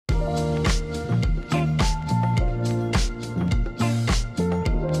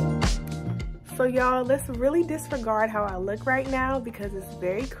So y'all, let's really disregard how I look right now because it's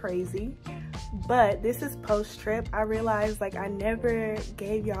very crazy. But this is post-trip. I realized like I never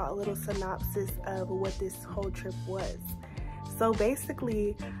gave y'all a little synopsis of what this whole trip was. So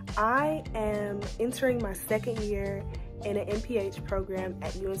basically, I am entering my second year in an MPH program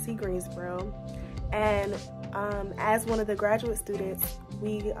at UNC Greensboro. And as one of the graduate students,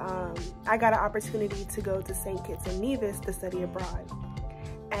 I got an opportunity to go to St. Kitts and Nevis to study abroad.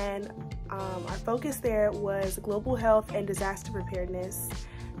 And our focus there was global health and disaster preparedness.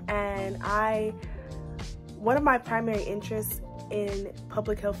 And one of my primary interests in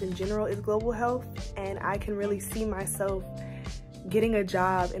public health in general is global health, and I can really see myself getting a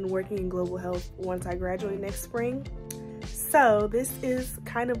job and working in global health once I graduate next spring. So this is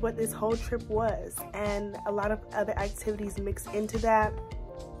kind of what this whole trip was, and a lot of other activities mixed into that.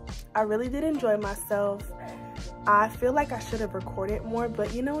 I really did enjoy myself. I feel like I should have recorded more,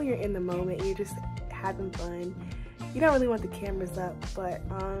 but you know, when you're in the moment, you're just having fun. You don't really want the cameras up, but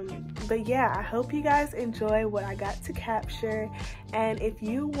yeah, I hope you guys enjoy what I got to capture. And if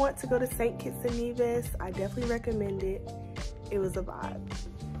you want to go to St. Kitts and Nevis, I definitely recommend it. It was a vibe.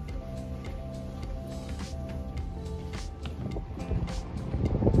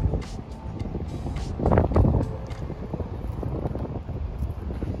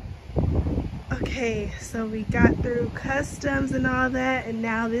 Okay, so we got through customs and all that, and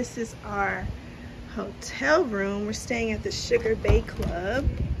now this is our hotel room. We're staying at the Sugar Bay Club.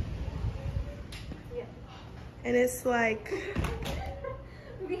 And it's like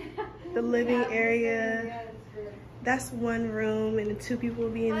the living area. That's one room, and the two people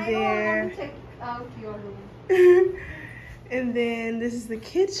will be in there. Check out your room. And then this is the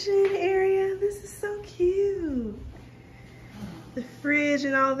kitchen area. This is so cute. The fridge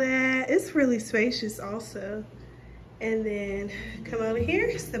and all that. It's really spacious also. And then come over here,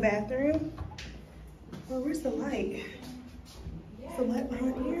 it's the bathroom. Oh, where's the light? Is the light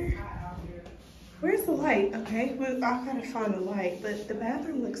behind here? Where's the light? Okay, well, I gotta find the light, but the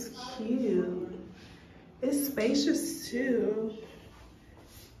bathroom looks cute. It's spacious too.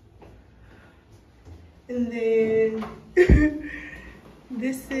 And then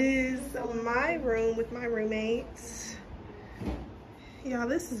this is my room with my roommates. Y'all,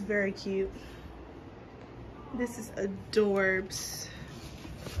 this is very cute. This is adorbs.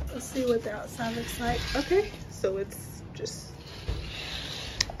 Let's see what the outside looks like. Okay, so it's just,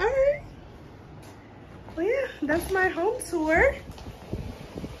 all right. Well, yeah, that's my home tour.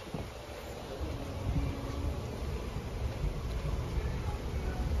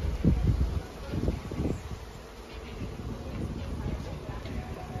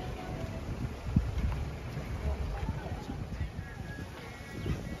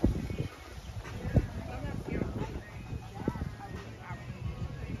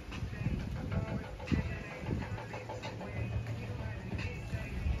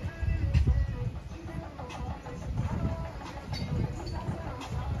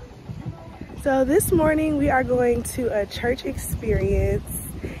 So this morning we are going to a church experience.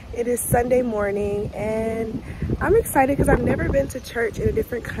 It is Sunday morning and I'm excited because I've never been to church in a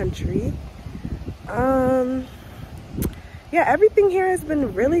different country. Yeah, everything here has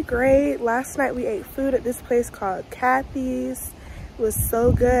been really great. Last night we ate food at this place called Kathy's. It was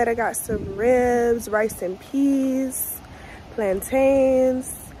so good. I got some ribs, rice and peas,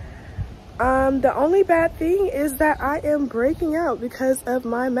 plantains. The only bad thing is that I am breaking out because of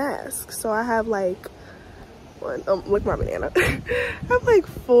my mask. So I have like look my banana. I have like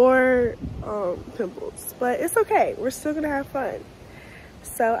 4 pimples, but it's okay. We're still gonna have fun.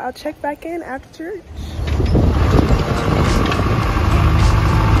 So I'll check back in after church.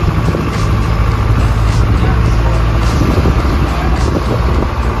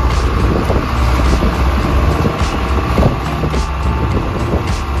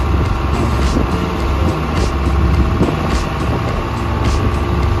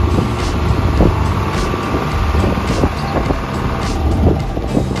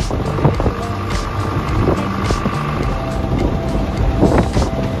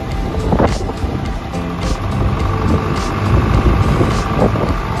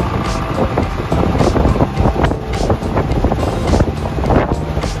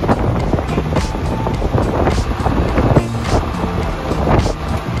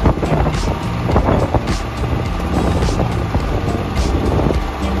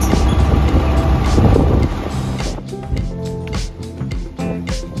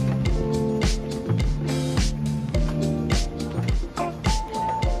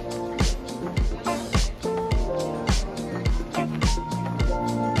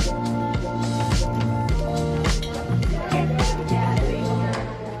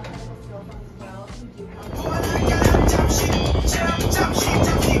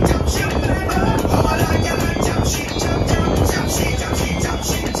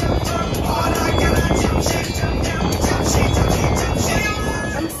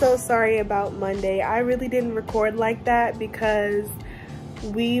 sorry about Monday. I really didn't record like that because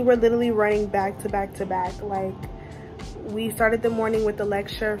we were literally running back to back to back. Like, we started the morning with the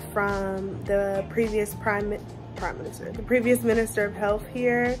lecture from the previous the previous Minister of Health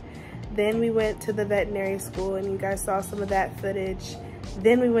here. Then we went to the veterinary school and you guys saw some of that footage.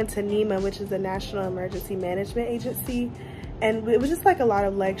 Then we went to NEMA, which is the National Emergency Management Agency. And it was just like a lot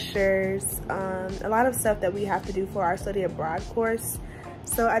of lectures, a lot of stuff that we have to do for our study abroad course.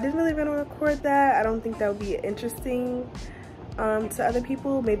 So I didn't really want to record that. I don't think that would be interesting to other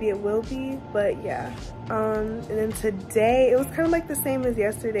people. Maybe it will be, but yeah. And then today, it was kind of like the same as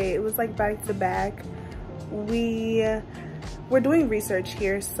yesterday. It was like back to back. We're doing research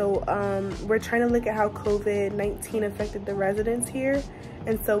here, so we're trying to look at how COVID-19 affected the residents here.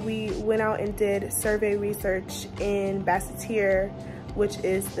 And so we went out and did survey research in Basseterre, which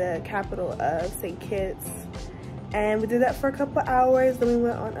is the capital of St. Kitts. And we did that for a couple hours. Then we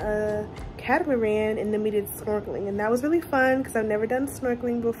went on a catamaran and then we did snorkeling. And that was really fun because I've never done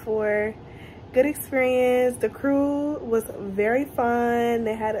snorkeling before. Good experience. The crew was very fun.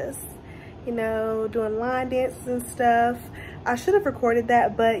 They had us, you know, doing line dances and stuff. I should have recorded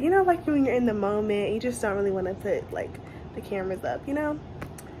that, but you know, like when you're in the moment, you just don't really want to put like the cameras up, you know?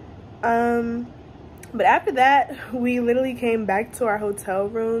 But after that, we literally came back to our hotel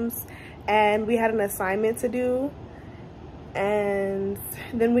rooms and we had an assignment to do. And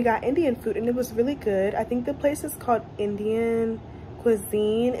then we got Indian food and it was really good. I think the place is called Indian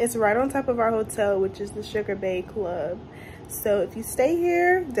Cuisine. It's right on top of our hotel, which is the Sugar Bay Club. So if you stay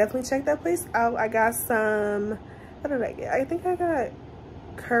here, definitely check that place out. I got some, what did I get? I think I got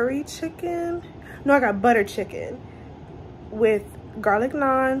curry chicken. No, I got butter chicken with garlic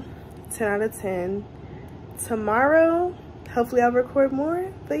naan, 10 out of 10. Tomorrow, hopefully I'll record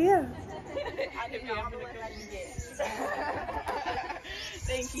more, but yeah.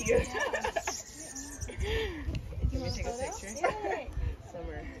 Thank you. Can we take a picture?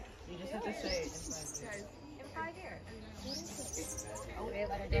 Somewhere. You just have to say it. Right here. Oh, wait,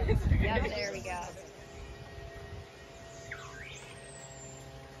 let it do. Yep, there we go.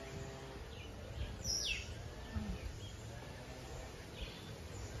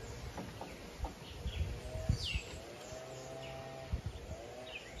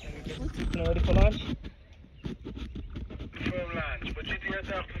 Now ready for lunch? For lunch, but GPS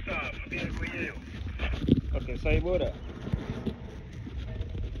after stop. I'm here for you. Okay, say Buddha.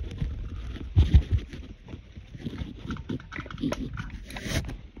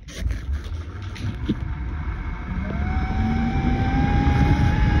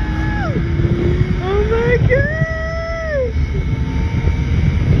 Oh my gosh!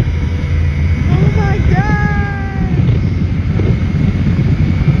 Oh my gosh!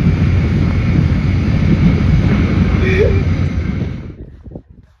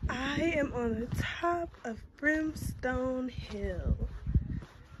 I am on the top of Brimstone Hill.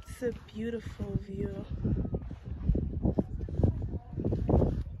 It's a beautiful view.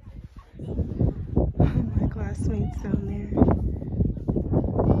 Oh, my classmates down there.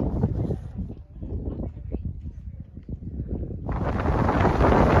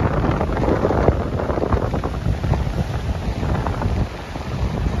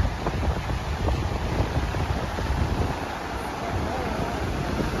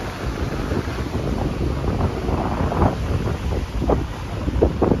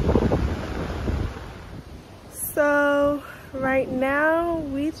 So right now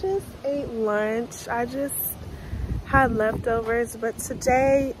we just ate lunch. I just had leftovers, but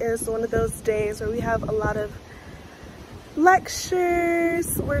today is one of those days where we have a lot of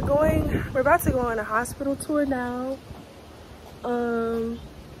lectures. We're about to go on a hospital tour now.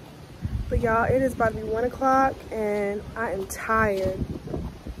 But y'all, it is about to be 1 o'clock and I am tired.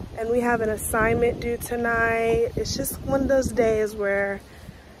 And we have an assignment due tonight. It's just one of those days where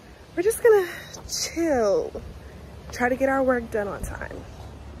we're just gonna chill. Try to get our work done on time.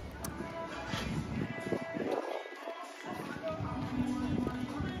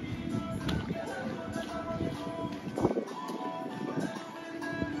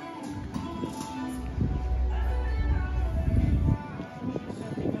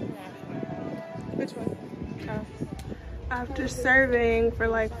 Which one? Oh. After serving for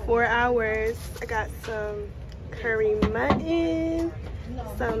like 4 hours, I got some curry mutton,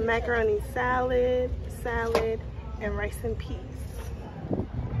 some macaroni salad, and rice and peas.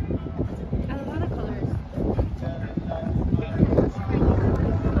 A lot of colors.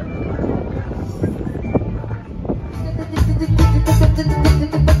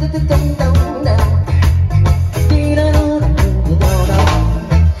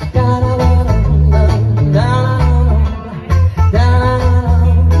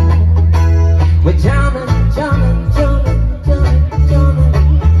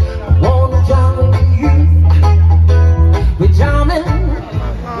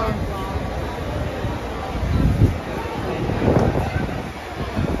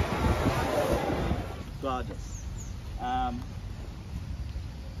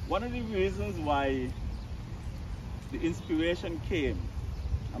 why the inspiration came.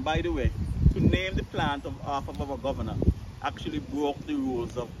 And by the way, to name the plant of half of our governor actually broke the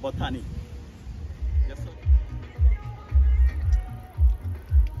rules of botany. Yes, sir.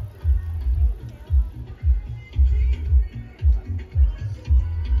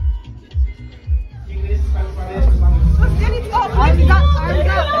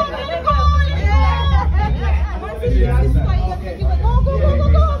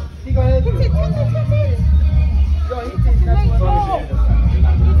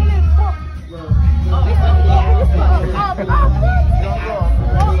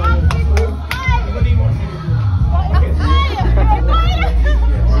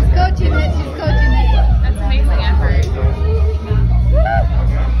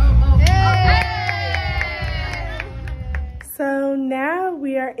 So now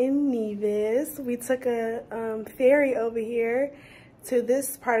we are in Nevis. We took a ferry over here to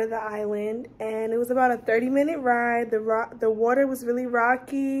this part of the island, and it was about a 30-minute ride. The water was really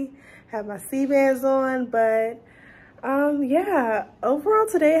rocky. Had my sea bands on, but yeah, overall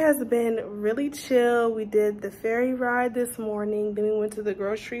today has been really chill. We did the ferry ride this morning, then we went to the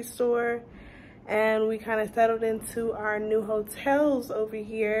grocery store, and we kind of settled into our new hotels over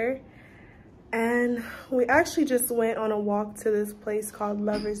here. And we actually just went on a walk to this place called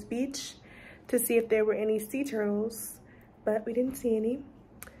Lovers Beach to see if there were any sea turtles, but we didn't see any.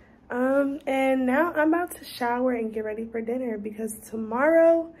 And now I'm about to shower and get ready for dinner because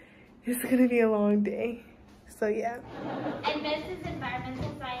tomorrow is gonna be a long day. So yeah. And Bez is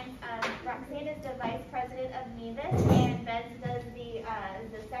environmental science. Roxanne is the vice president of Nevis, and Bez does the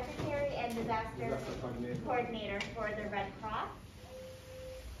secretary and disaster coordinator for the Red Cross.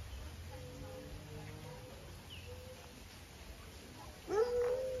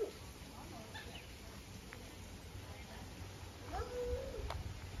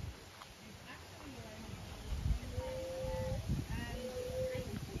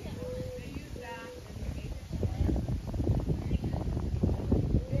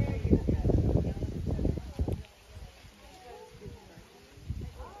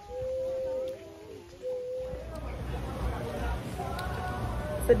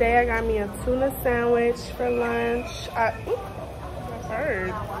 Today I got me a tuna sandwich for lunch. I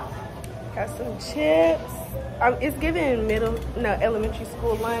heard. Got some chips. It's giving elementary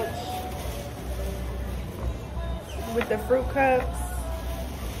school lunch with the fruit cups.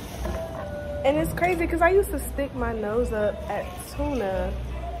 And it's crazy because I used to stick my nose up at tuna.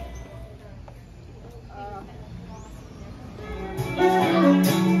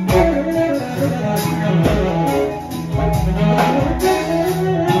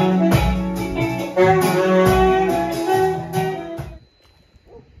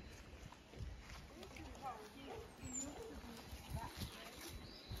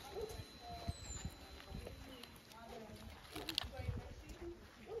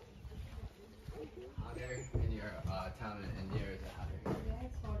 In your town in India, is it hotter? Yeah,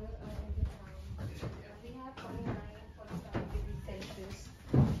 it's hotter in the town. We have 49 and 47 degrees Celsius.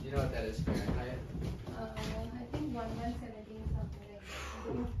 You know what that is Fahrenheit? I think 117 something like that. I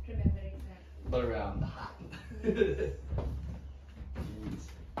don't remember exactly. But around the hot. Jeez.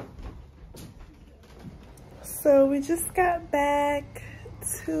 So we just got back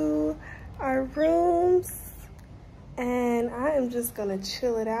to our rooms, and I am just gonna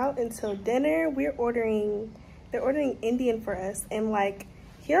chill it out until dinner. They're ordering Indian for us, and like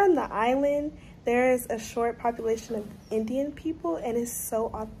here on the island there is a short population of Indian people, and it's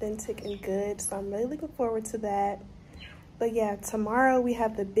so authentic and good, so I'm really looking forward to that. But yeah, tomorrow we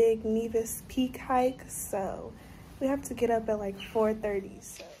have the big Nevis Peak hike, so we have to get up at like 4:30.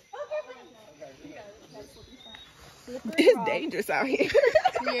 So it's dangerous out here.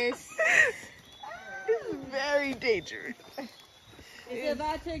 Yes. It's very dangerous. It's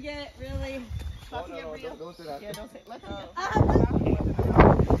about to get really fucking real. Don't do that. Yeah, don't say let's go.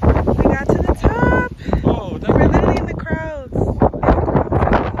 We got to the top. Oh, We're literally in the crowds.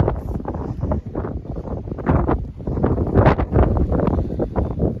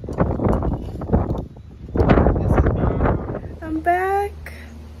 I'm back.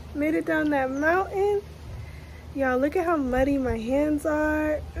 Made it down that mountain. Y'all, look at how muddy my hands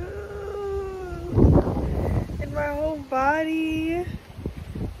are. And my whole body.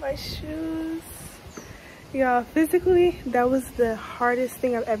 My shoes. Y'all, physically, that was the hardest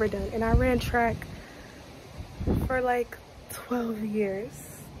thing I've ever done. And I ran track for like 12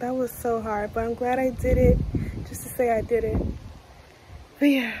 years. That was so hard, but I'm glad I did it just to say I did it. But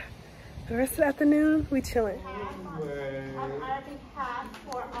yeah, the rest of the afternoon, we chilling. On our behalf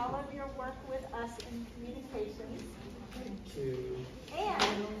for all of your work with us in communications. Thank you. Yes.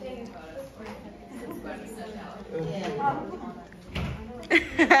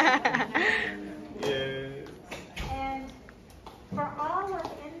 And for all of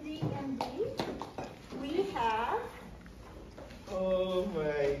NDMD, we have Oh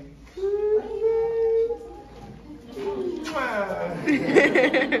my goodness.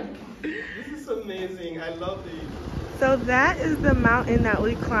 This is amazing. I love it. So that is the mountain that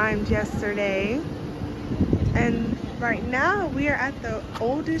we climbed yesterday. And right now we are at the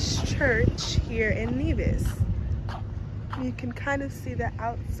oldest church here in Nevis. You can kind of see the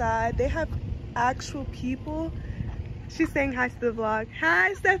outside. They have actual people. She's saying hi to the vlog.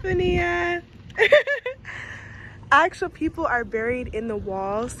 Hi, Stephania. Actual people are buried in the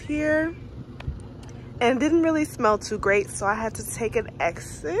walls here. And it didn't really smell too great, so I had to take an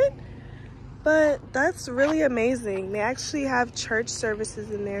exit. But that's really amazing. They actually have church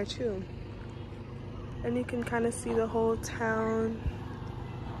services in there too. And you can kind of see the whole town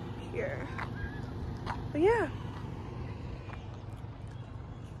here. But yeah.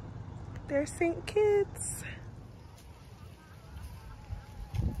 There's St. Kitts.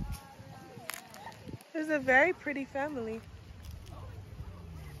 There's a very pretty family.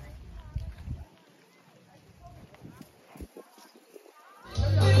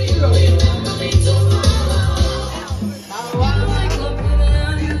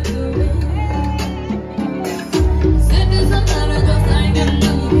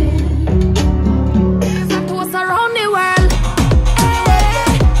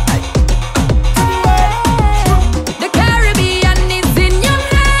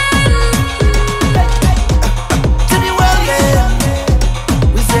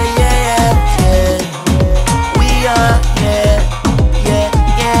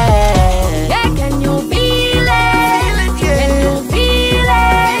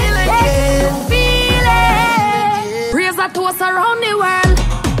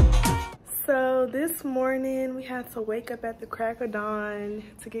 So this morning we had to wake up at the crack of dawn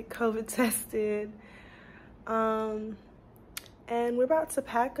to get COVID tested. And we're about to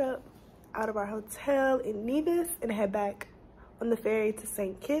pack up out of our hotel in Nevis and head back on the ferry to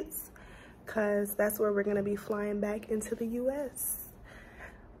St. Kitts, because that's where we're gonna be flying back into the US.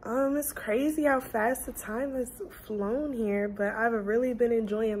 It's crazy how fast the time has flown here, but I've really been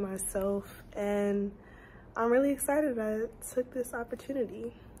enjoying myself and I'm really excited I took this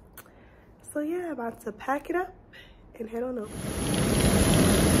opportunity. So yeah, about to pack it up and head on over.